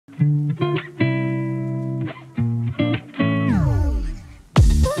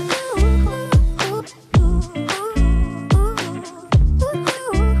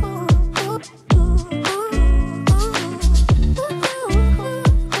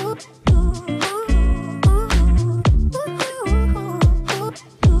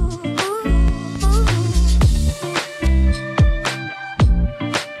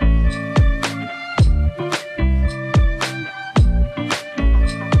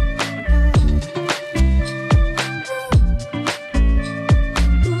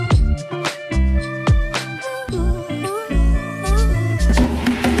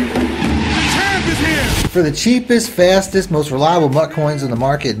For the cheapest, fastest, most reliable MUT coins on the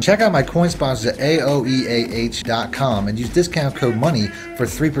market, check out my coin sponsors at AOEAH.com and use discount code MONEY for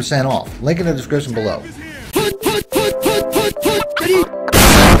 3% off. Link in the description below.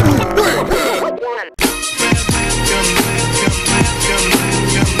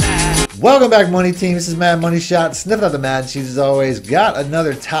 Welcome back, Money Team. This is Madden Money Shot, sniffing out the Madden sheets as always. Got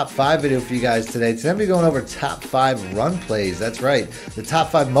another top 5 video for you guys today. Today I'm going to be going over top 5 run plays. That's right, the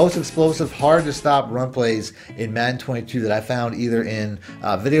top 5 most explosive, hard to stop run plays in Madden 22 that I found either in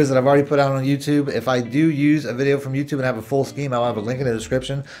videos that I've already put out on YouTube. If I do use a video from YouTube and have a full scheme, I'll have a link in the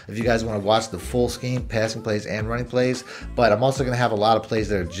description if you guys want to watch the full scheme, passing plays and running plays. But I'm also going to have a lot of plays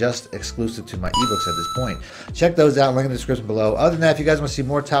that are just exclusive to my ebooks at this point. Check those out, link in the description below. Other than that, if you guys want to see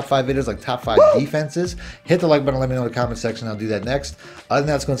more top 5 videos like top 5 defenses, hit the like button, let me know in the comment section. I'll do that next. Other than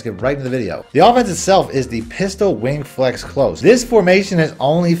that, let's go and skip right into the video. The offense itself is the pistol wing flex close. This formation is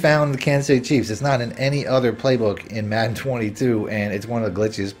only found in the Kansas City Chiefs. It's not in any other playbook in Madden 22, and it's one of the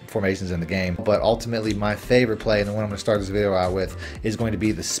glitchiest formations in the game. But ultimately, my favorite play, and the one I'm going to start this video out with, is going to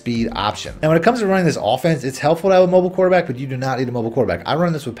be the speed option. Now, when it comes to running this offense, it's helpful to have a mobile quarterback, but you do not need a mobile quarterback. I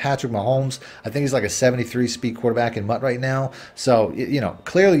run this with Patrick Mahomes. I think he's like a 73 speed quarterback in MUT right now. So, you know,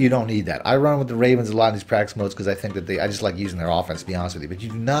 clearly you don't need that. I run with the Ravens a lot in these practice modes because I think that I just like using their offense, to be honest with you. But you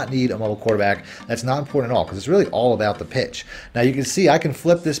do not need a mobile quarterback. That's not important at all because it's really all about the pitch. Now you can see I can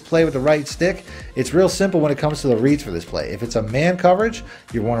flip this play with the right stick. It's real simple when it comes to the reads for this play. If it's a man coverage,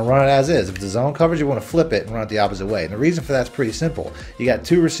 you want to run it as is. If it's a zone coverage, you want to flip it and run it the opposite way. And the reason for that's pretty simple. You got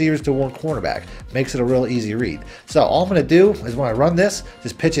 2 receivers to 1 cornerback. Makes it a real easy read. So all I'm going to do is when I run this,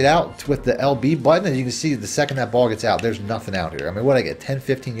 just pitch it out with the LB button, and you can see the second that ball gets out, there's nothing out here. I mean, what I get, 10,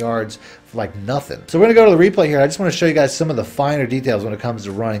 15 yards, like nothing. So we're going to go to the replay here. I just want to show you guys some of the finer details when it comes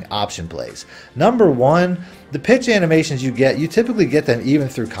to running option plays. Number 1, the pitch animations you get, you typically get them even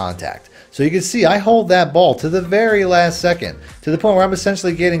through contact. So you can see I hold that ball to the very last second, to the point where I'm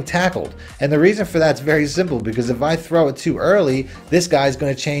essentially getting tackled. And the reason for that's very simple, because if I throw it too early, this guy's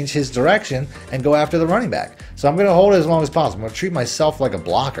going to change his direction and go after the running back. So I'm going to hold it as long as possible. I'm going to treat myself like a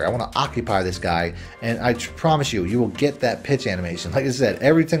blocker. I want to occupy this guy, and I promise you, you will get that pitch animation. Like I said,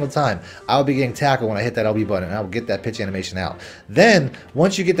 every single time I'll be getting tackled when I hit that LB button, and I will get that pitch animation out. Then,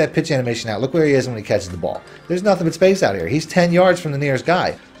 once you get that pitch animation out, look where he is when he catches the ball. There's nothing but space out here. He's 10 yards from the nearest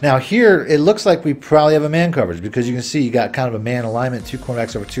guy. Now here, it looks like we probably have a man coverage because you can see you got kind of a man alignment, 2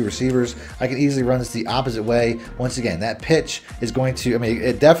 cornerbacks over 2 receivers. I can easily run this the opposite way. Once again, that pitch is going to, I mean,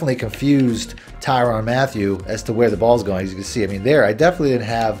 it definitely confused Tyrann Mathieu as to where the ball's going. As you can see, I mean, there, I definitely didn't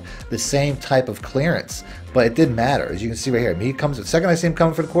have the same type of clearance, but it didn't matter. As you can see right here, I mean, he comes, the second I see him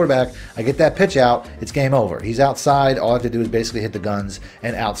coming for the quarterback, I get that pitch out, it's game over. He's outside, all I have to do is basically hit the guns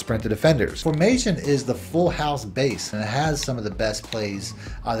and out sprint the defenders. Formation is the full house base, and it has some of the best plays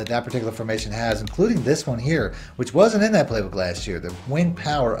that particular formation has, including this one here, which wasn't in that playbook last year, the wing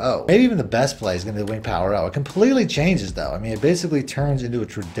power O. Maybe even the best play is going to be the wing power O. It completely changes though. I mean, it basically turns into a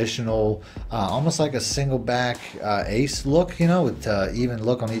traditional, almost like a single back ace look, you know, with even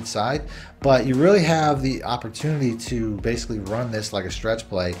look on each side. But you really have the opportunity to basically run this like a stretch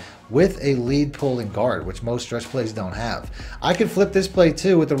play with a lead pulling guard, which most stretch plays don't have. I can flip this play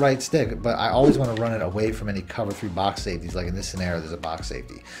too with the right stick, but I always want to run it away from any cover 3 box safeties. Like in this scenario, there's a box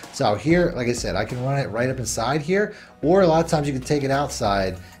safety. So here, like I said, I can run it right up inside here, or a lot of times you can take it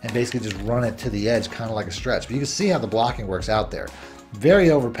outside and basically just run it to the edge, kind of like a stretch. But you can see how the blocking works out there.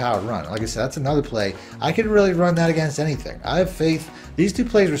 Very overpowered run. Like I said, that's another play. I could really run that against anything. I have faith. These 2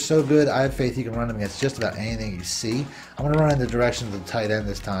 plays were so good, I have faith you can run them against just about anything you see. I'm going to run in the direction of the tight end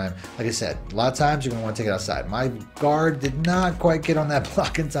this time. Like I said, a lot of times you're going to want to take it outside. My guard did not quite get on that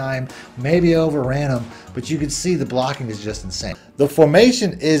block in time. Maybe I overran him, but you can see the blocking is just insane. The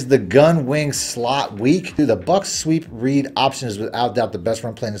formation is the gun wing slot weak. The Bucks sweep read option is without doubt the best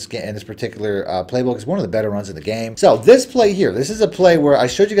run play in this particular playbook. It's one of the better runs in the game. So this play here, this is a play where I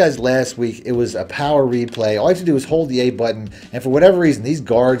showed you guys last week. It was a power read play. All you have to do is hold the A button, and for whatever reason, these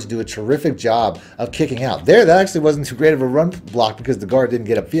guards do a terrific job of kicking out. That actually wasn't too great of a run block because the guard didn't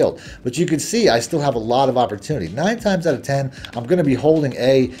get upfield. But you can see I still have a lot of opportunity. 9 times out of 10, I'm going to be holding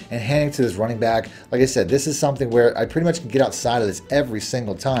A and handing to this running back. Like I said, this is something where I pretty much can get outside of this every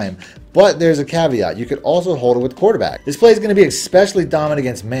single time. But there's a caveat. You could also hold it with the quarterback. This play is going to be especially dominant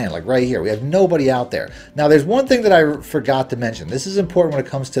against man, like right here. We have nobody out there. Now, there's one thing that I forgot to mention. This is important when it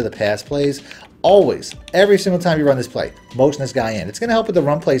comes to the pass plays. Always, every single time you run this play, motion this guy in. It's going to help with the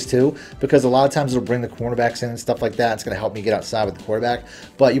run plays too, because a lot of times it'll bring the cornerbacks in and stuff like that. It's going to help me get outside with the quarterback.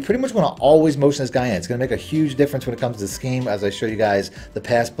 But you pretty much want to always motion this guy in. It's going to make a huge difference when it comes to the scheme, as I show you guys the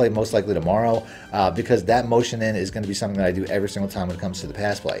pass play most likely tomorrow, because that motion in is going to be something that I do every single time when it comes to the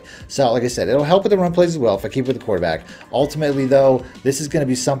pass play. So, like I said, it'll help with the run plays as well if I keep it with the quarterback. Ultimately, though, this is going to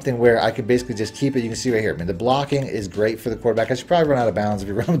be something where I can basically just keep it. You can see right here. I mean, the blocking is great for the quarterback. I should probably run out of bounds if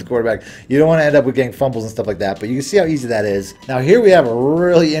you run with the quarterback. You don't want to end up with getting fumbles and stuff like that, but you can see how easy that is. Now here we have a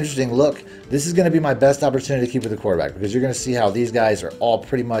really interesting look. This is going to be my best opportunity to keep with the quarterback, because you're going to see how these guys are all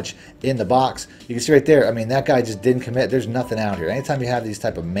pretty much in the box. You can see right there, I mean, that guy just didn't commit. There's nothing out here. Anytime you have these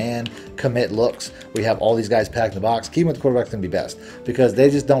type of man commit looks, we have all these guys packed in the box. Keeping with the quarterback is going to be best, because they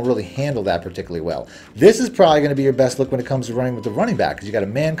just don't really handle that particularly well. This is probably going to be your best look when it comes to running with the running back, because you got a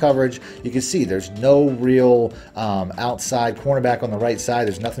man coverage. You can see there's no real outside cornerback on the right side.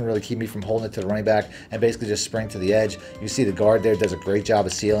 There's nothing really keeping me from holding it to the running back and basically just spring to the edge. You see the guard there does a great job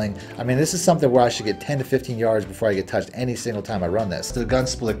of sealing. I mean, this is something where I should get 10 to 15 yards before I get touched any single time I run this. The gun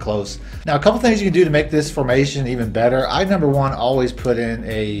split close. Now, a couple things you can do to make this formation even better. I, number one, always put in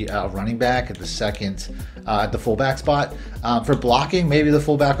a running back at the second, at the fullback spot. For blocking, maybe the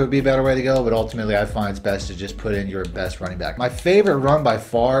fullback would be a better way to go, but ultimately I find it's best to just put in your best running back. My favorite run by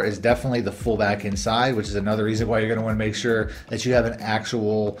far is definitely the fullback inside, which is another reason why you're going to want to make sure that you have an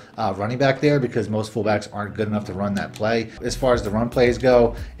actual running back there, because most fullbacks aren't good enough to run that play. As far as the run plays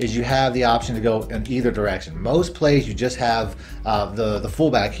go, is you have the option to go in either direction. Most plays you just have the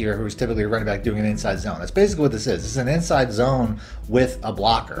fullback here, who's typically a running back, doing an inside zone. That's basically what this is. This is an inside zone with a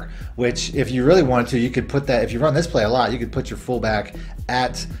blocker, which if you really wanted to, you could put that, if you run this play a lot, you could put your fullback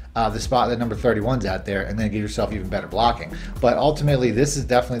at the spot that number 31's at there, and then give yourself even better blocking. But ultimately, this is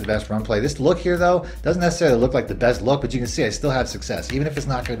definitely the best run play. This look here, though, doesn't necessarily look like the best look, but you can see I still have success, even if it's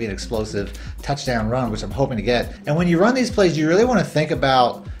not going to be an explosive touchdown run, which I'm hoping to get. And when you run these plays, you really want to think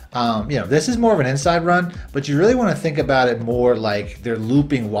about, you know, this is more of an inside run, but you really want to think about it more like they're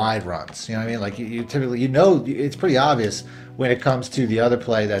looping wide runs. You know what I mean? Like you typically, you know, it's pretty obvious when it comes to the other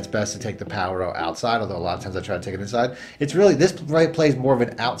play that's best to take the power outside, although a lot of times I try to take it inside. It's really, this play is more of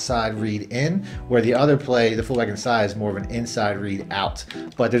an outside read in, where the other play, the fullback inside, is more of an inside read out.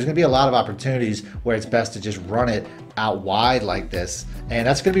 But there's going to be a lot of opportunities where it's best to just run it out wide like this, and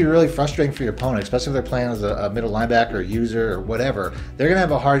that's going to be really frustrating for your opponent, especially if they're playing as a middle linebacker or user or whatever. They're going to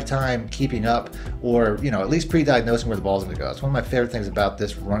have a hard time keeping up, or, you know, at least pre-diagnosing where the ball's going to go. That's one of my favorite things about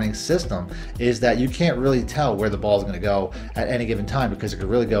this running system, is that you can't really tell where the ball's going to go at any given time, because it could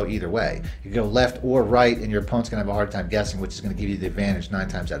really go either way. You can go left or right, and your opponent's going to have a hard time guessing, which is going to give you the advantage 9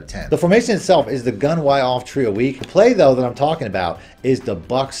 times out of 10. The formation itself is the gun Y off trio weak. The play, though, that I'm talking about is the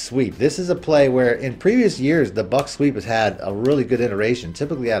Bucks sweep. This is a play where in previous years the Bucks sweep has had a really good iteration.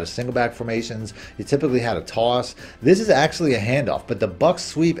 Typically out of single back formations, you typically had a toss. This is actually a handoff, but the Bucks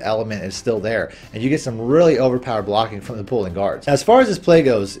sweep element is still there, and you get some really overpowered blocking from the pulling guards. As far as this play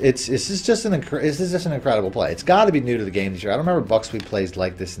goes, this is just an incredible play. It's got to be new to the game this year. I don't remember Bucks sweep plays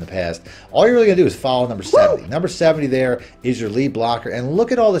like this in the past. All you're really gonna do is follow number 70. Woo! Number 70 there is your lead blocker, and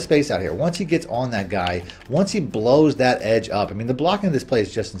look at all the space out here. Once he gets on that guy, once he blows that edge up, I mean, the blocking of this play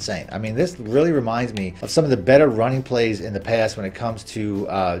is just insane. I mean, this really reminds me of some of the better running plays in the past when it comes to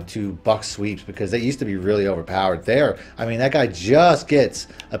Bucks sweeps, because they used to be really overpowered. There, I mean, that guy just gets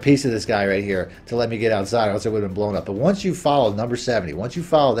a piece of this guy right here to let me get outside, or else it would have been blown up. But once you follow number 70, once you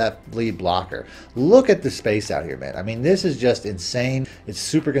follow that lead blocker, look at the space out here, man. I mean, this is just insane. It's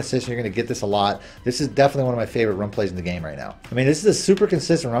super consistent. You're going to get this a lot. This is definitely one of my favorite run plays in the game right now. I mean, this is a super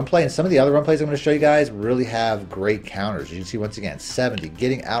consistent run play, and some of the other run plays I'm going to show you guys really have great counters. You can see, once again, 70,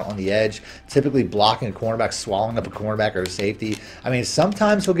 getting out on the edge, typically blocking a cornerback, swallowing up a cornerback or a safety. I mean,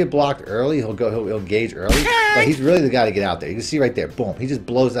 sometimes he'll get blocked early, he'll engage early, but he's really the guy to get out there. You can see right there, boom, he just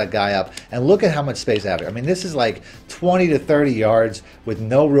blows that guy up, and look at how much space out there. I mean, this is like 20 to 30 yards with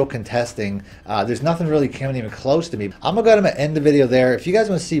no real contesting. There's nothing really coming even close to me. I'm going to go ahead and end the video there. If you guys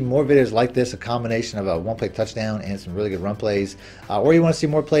want to see more videos like this, a combination of a one-play touchdown and some really good run plays, or you want to see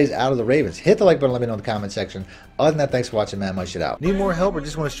more plays out of the Ravens, hit the like button, let me know in the comment section. Other than that, thanks for watching, man. My shit out. Need more help or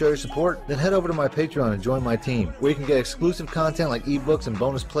just want to show your support? Then head over to my Patreon and join my team, where you can get exclusive content like ebooks and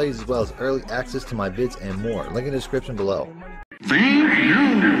bonus plays, as well as early access to my vids and more. Link in the description below. Thank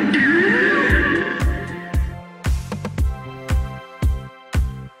you.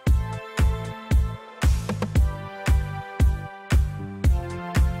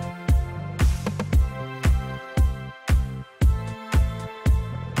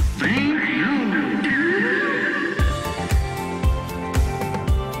 Thank you.